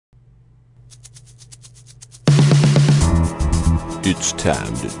It's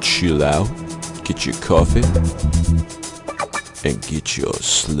time to chill out, get your coffee, and get your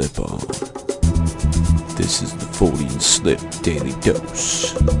slip on. This is the Fortean Slip Daily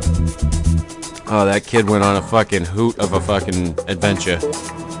Dose. Oh, that kid went on a fucking hoot of a fucking adventure.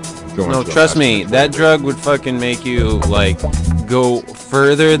 No, trust me, that drug would fucking make you, like, go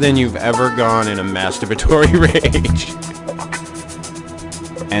further than you've ever gone in a masturbatory rage.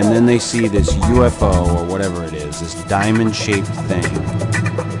 And then they see this UFO or whatever it is, this diamond-shaped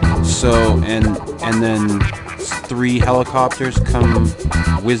thing. So, and then 3 helicopters come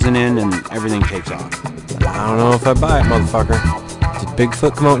whizzing in and everything takes off. I don't know if I buy it, motherfucker. Did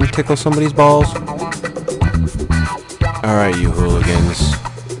Bigfoot come out and tickle somebody's balls? Alright, you hooligans.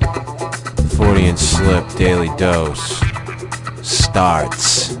 Fortean Slip Daily Dose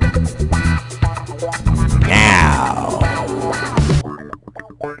starts now.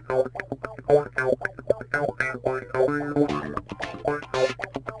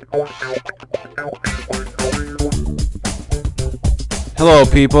 Hello,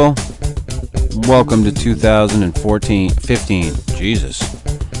 people. Welcome to 15. Jesus.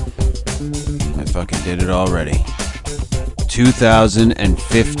 I fucking did it already.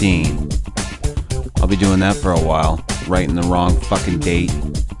 2015. I'll be doing that for a while. Writing the wrong fucking date.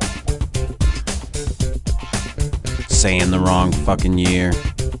 Saying the wrong fucking year.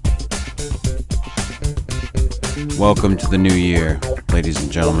 Welcome to the new year, ladies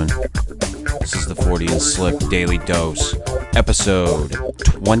and gentlemen. This is the Fortean Slip Daily Dose, episode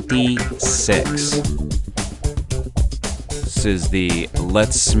 26. This is the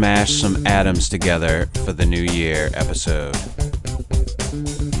Let's Smash Some Atoms Together for the New Year episode.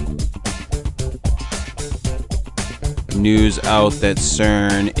 News out that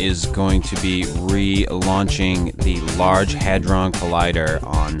CERN is going to be relaunching the Large Hadron Collider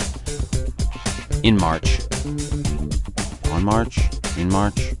in March.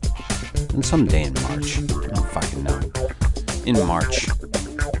 And someday in March. I don't fucking know. In March.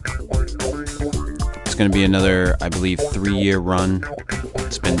 It's going to be another, I believe, 3-year run.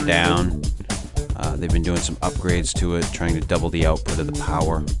 It's been down. They've been doing some upgrades to it, trying to double the output of the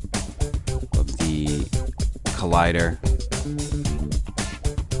power of the collider.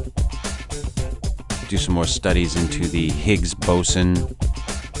 Do some more studies into the Higgs boson,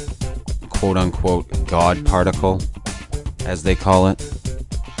 quote-unquote, God particle, as they call it.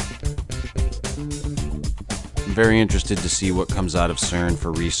 I'm very interested to see what comes out of CERN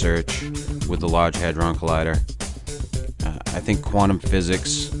for research with the Large Hadron Collider. I think quantum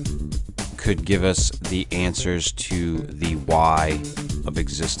physics could give us the answers to the why of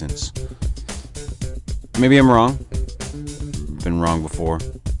existence. Maybe I'm wrong. I've been wrong before,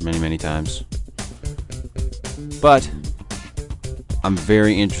 many, many times. But I'm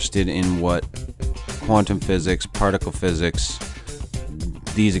very interested in what quantum physics, particle physics,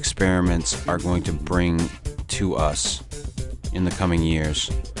 these experiments are going to bring to us in the coming years.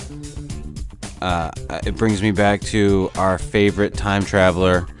 It brings me back to our favorite time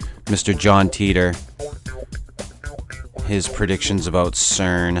traveler, Mr. John Teeter. His predictions about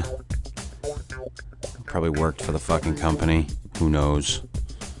CERN. Probably worked for the fucking company. Who knows?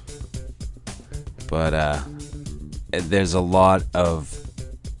 But there's a lot of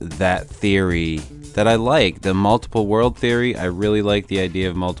that theory that I like. The multiple world theory. I really like the idea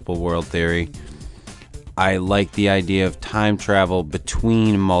of multiple world theory. I like the idea of time travel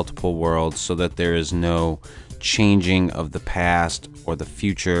between multiple worlds so that there is no changing of the past or the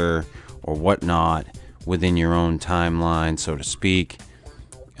future or whatnot within your own timeline, so to speak,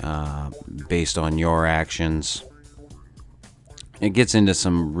 based on your actions. It gets into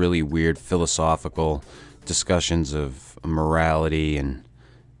some really weird philosophical discussions of morality and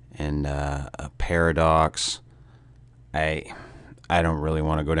a paradox. I don't really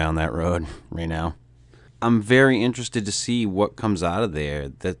want to go down that road right now. I'm very interested to see what comes out of there.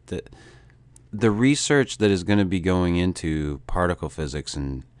 That the research that is going to be going into particle physics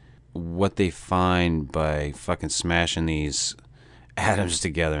and what they find by fucking smashing these atoms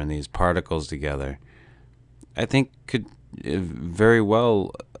together and these particles together, I think could very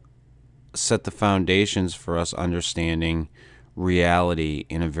well set the foundations for us understanding reality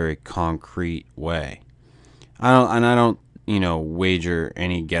in a very concrete way. I don't wager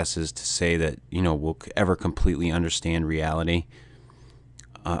any guesses to say that, we'll ever completely understand reality.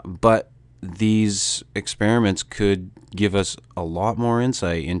 But these experiments could give us a lot more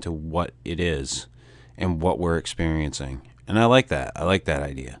insight into what it is and what we're experiencing. And I like that. I like that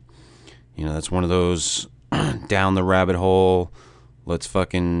idea. That's one of those down the rabbit hole. Let's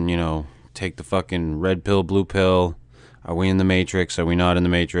fucking, take the fucking red pill, blue pill. Are we in the Matrix? Are we not in the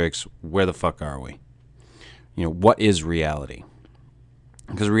Matrix? Where the fuck are we? What is reality?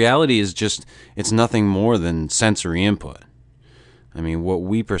 Because reality is just, it's nothing more than sensory input. I mean, what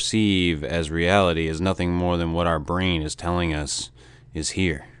we perceive as reality is nothing more than what our brain is telling us is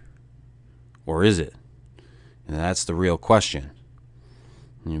here. Or is it? And that's the real question.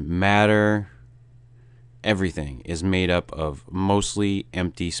 Matter, everything is made up of mostly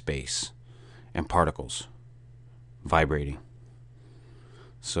empty space and particles vibrating.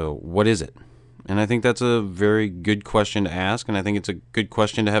 So what is it? And I think that's a very good question to ask, and I think it's a good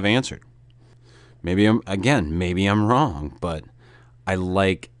question to have answered. Maybe I'm wrong, but I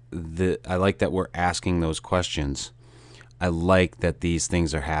like that we're asking those questions. I like that these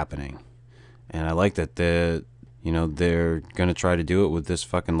things are happening. And I like that they're going to try to do it with this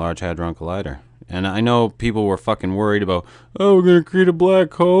fucking Large Hadron Collider. And I know people were fucking worried about, oh, we're going to create a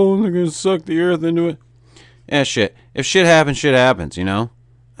black hole and they're going to suck the Earth into it. Yeah, shit. If shit happens, you know?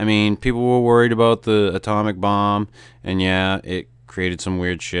 I mean, people were worried about the atomic bomb, and yeah, it created some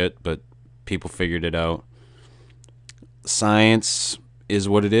weird shit, but people figured it out. Science is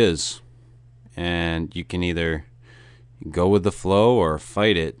what it is, and you can either go with the flow or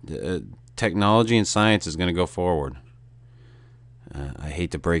fight it. Technology and science is going to go forward. I hate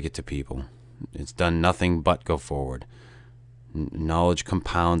to break it to people. It's done nothing but go forward. Knowledge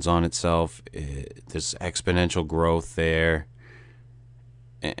compounds on itself. There's exponential growth there.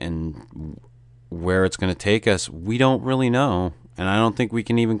 And where it's going to take us, we don't really know. And I don't think we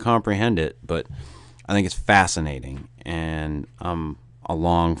can even comprehend it. But I think it's fascinating. And I'm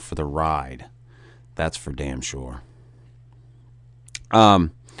along for the ride. That's for damn sure. A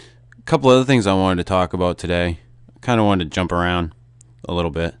couple other things I wanted to talk about today. I kind of wanted to jump around a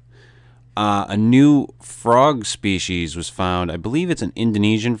little bit. A new frog species was found. I believe it's an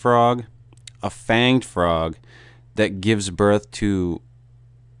Indonesian frog, a fanged frog that gives birth to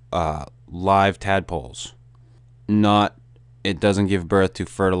live tadpoles. It doesn't give birth to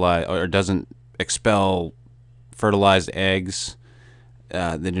fertilize, or doesn't expel fertilized eggs.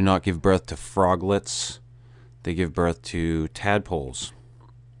 They do not give birth to froglets. They give birth to tadpoles.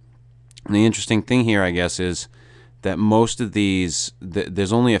 And the interesting thing here, I guess, is that most of these,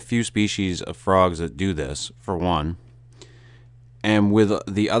 there's only a few species of frogs that do this, for one. And with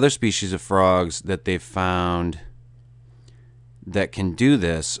the other species of frogs that they've found that can do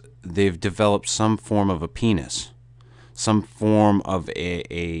this, they've developed some form of a penis, some form of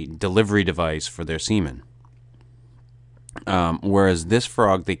a delivery device for their semen. Whereas this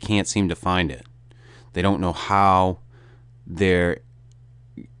frog, they can't seem to find it. They don't know how they're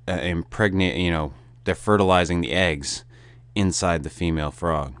they're fertilizing the eggs inside the female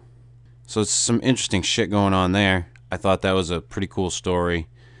frog. So it's some interesting shit going on there. I thought that was a pretty cool story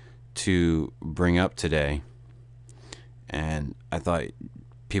to bring up today. And I thought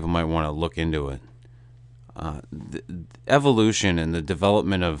people might want to look into it. The evolution and the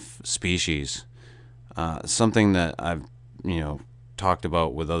development of species, something that I've, talked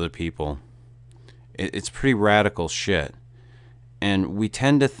about with other people. It's pretty radical shit. And we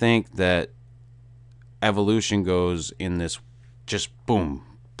tend to think that evolution goes in this just boom,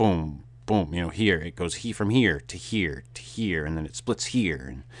 boom, boom. Here it goes from here to here to here, and then it splits here.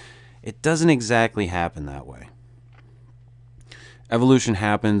 And it doesn't exactly happen that way. Evolution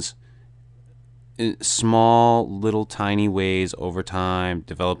happens in small, little, tiny ways over time,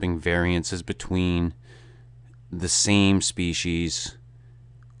 developing variances between the same species,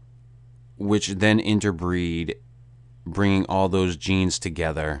 which then interbreed, bringing all those genes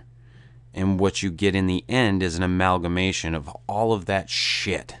together. And what you get in the end is an amalgamation of all of that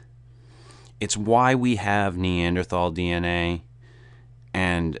shit. It's why we have Neanderthal DNA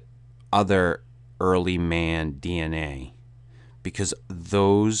and other early man DNA. Because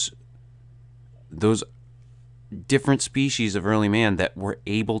those different species of early man that were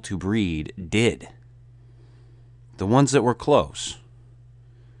able to breed did. The ones that were close.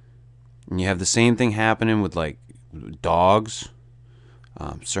 And you have the same thing happening with like dogs,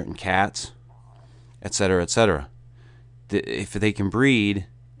 certain cats, etc., etc. If they can breed,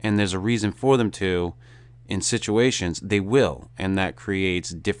 and there's a reason for them to, in situations, they will. And that creates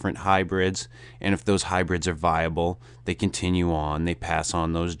different hybrids. And if those hybrids are viable, they continue on, they pass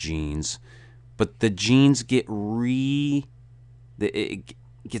on those genes. But the genes get it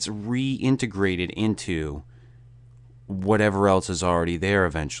gets reintegrated into whatever else is already there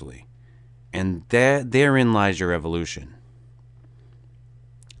eventually. And therein lies your evolution.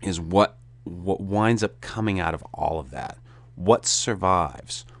 Is what winds up coming out of all of that. What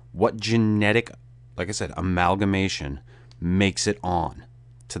survives? What genetic, like I said, amalgamation makes it on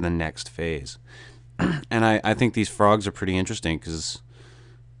to the next phase? And I think these frogs are pretty interesting because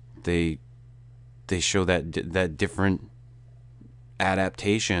they show that different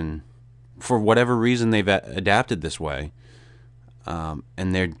adaptation. For whatever reason, they've adapted this way, and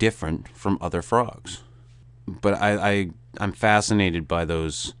they're different from other frogs. But I'm fascinated by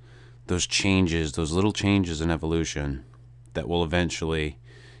those changes, those little changes in evolution that will eventually,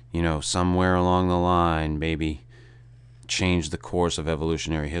 somewhere along the line, maybe change the course of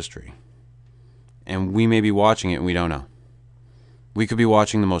evolutionary history. And we may be watching it and we don't know. We could be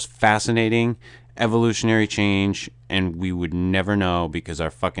watching the most fascinating evolutionary change and we would never know because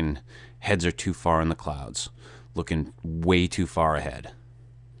our fucking heads are too far in the clouds, looking way too far ahead.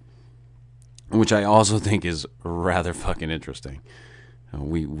 Which I also think is rather fucking interesting.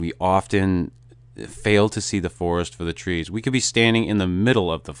 We often fail to see the forest for the trees. We could be standing in the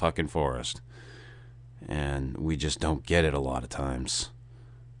middle of the fucking forest, and we just don't get it a lot of times.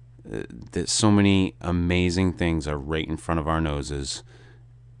 That so many amazing things are right in front of our noses,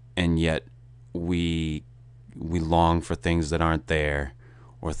 and yet we long for things that aren't there,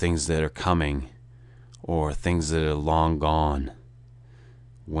 or things that are coming, or things that are long gone,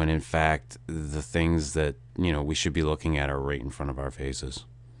 when in fact the things that we should be looking at are right in front of our faces.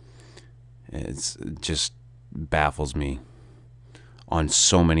 It just baffles me on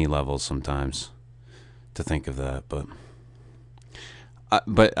so many levels sometimes to think of that, but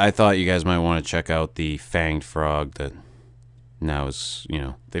I thought you guys might want to check out the fanged frog that now is,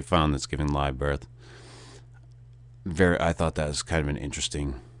 they found that's giving live birth. I thought that was kind of an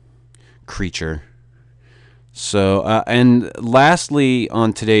interesting creature. So, and lastly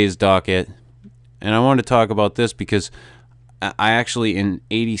on today's docket, and I wanted to talk about this because I actually, in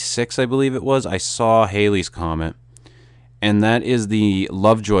 86, I believe it was, I saw Halley's Comet, and that is the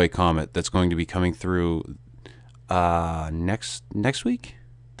Lovejoy Comet that's going to be coming through next week?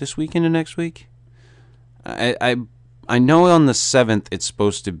 This week into next week? I know on the 7th it's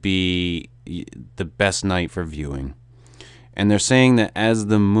supposed to be the best night for viewing. And they're saying that as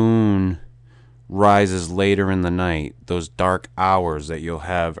the moon rises later in the night, those dark hours that you'll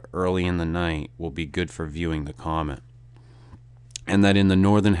have early in the night will be good for viewing the comet. And that in the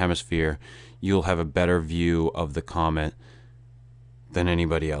northern hemisphere, you'll have a better view of the comet than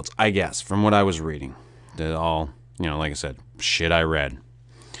anybody else. I guess, from what I was reading. That all, like I said, shit I read.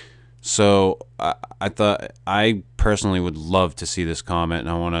 So I thought, I personally would love to see this comet, and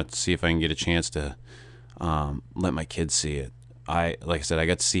I want to see if I can get a chance to let my kids see it. Like I said, I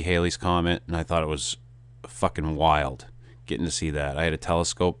got to see Halley's Comet, and I thought it was fucking wild getting to see that. I had a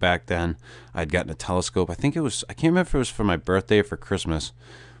telescope back then. I'd gotten a telescope. I can't remember if it was for my birthday or for Christmas,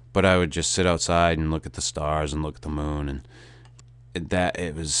 but I would just sit outside and look at the stars and look at the moon, and I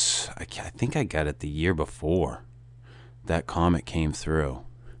think I got it the year before that comet came through.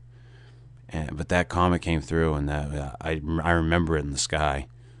 But that comet came through, and that I remember it in the sky.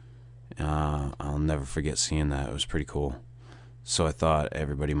 I'll never forget seeing that. It was pretty cool. So I thought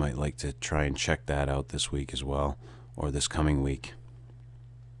everybody might like to try and check that out this week as well, or this coming week.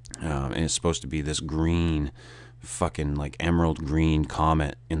 And it's supposed to be this green, fucking like emerald green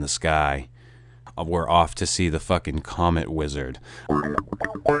comet in the sky. We're off to see the fucking comet wizard.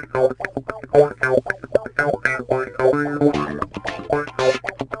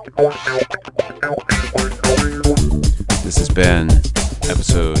 This has been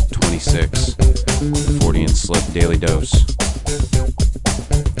episode 26 of the Fortean Slip Daily Dose.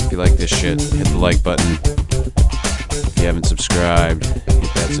 If you like this shit, hit the like button. If you haven't subscribed,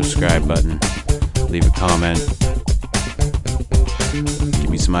 hit that subscribe button. Leave a comment. Give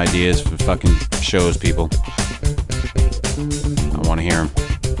me some ideas for fucking shows, people. I want to hear them.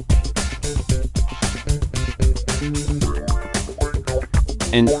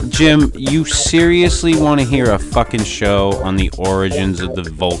 And Jim, you seriously want to hear a fucking show on the origins of the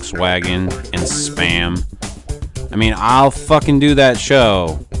Volkswagen and spam? I mean, I'll fucking do that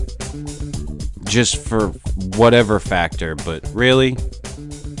show just for whatever factor, but really?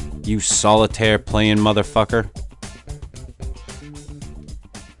 You solitaire playing motherfucker?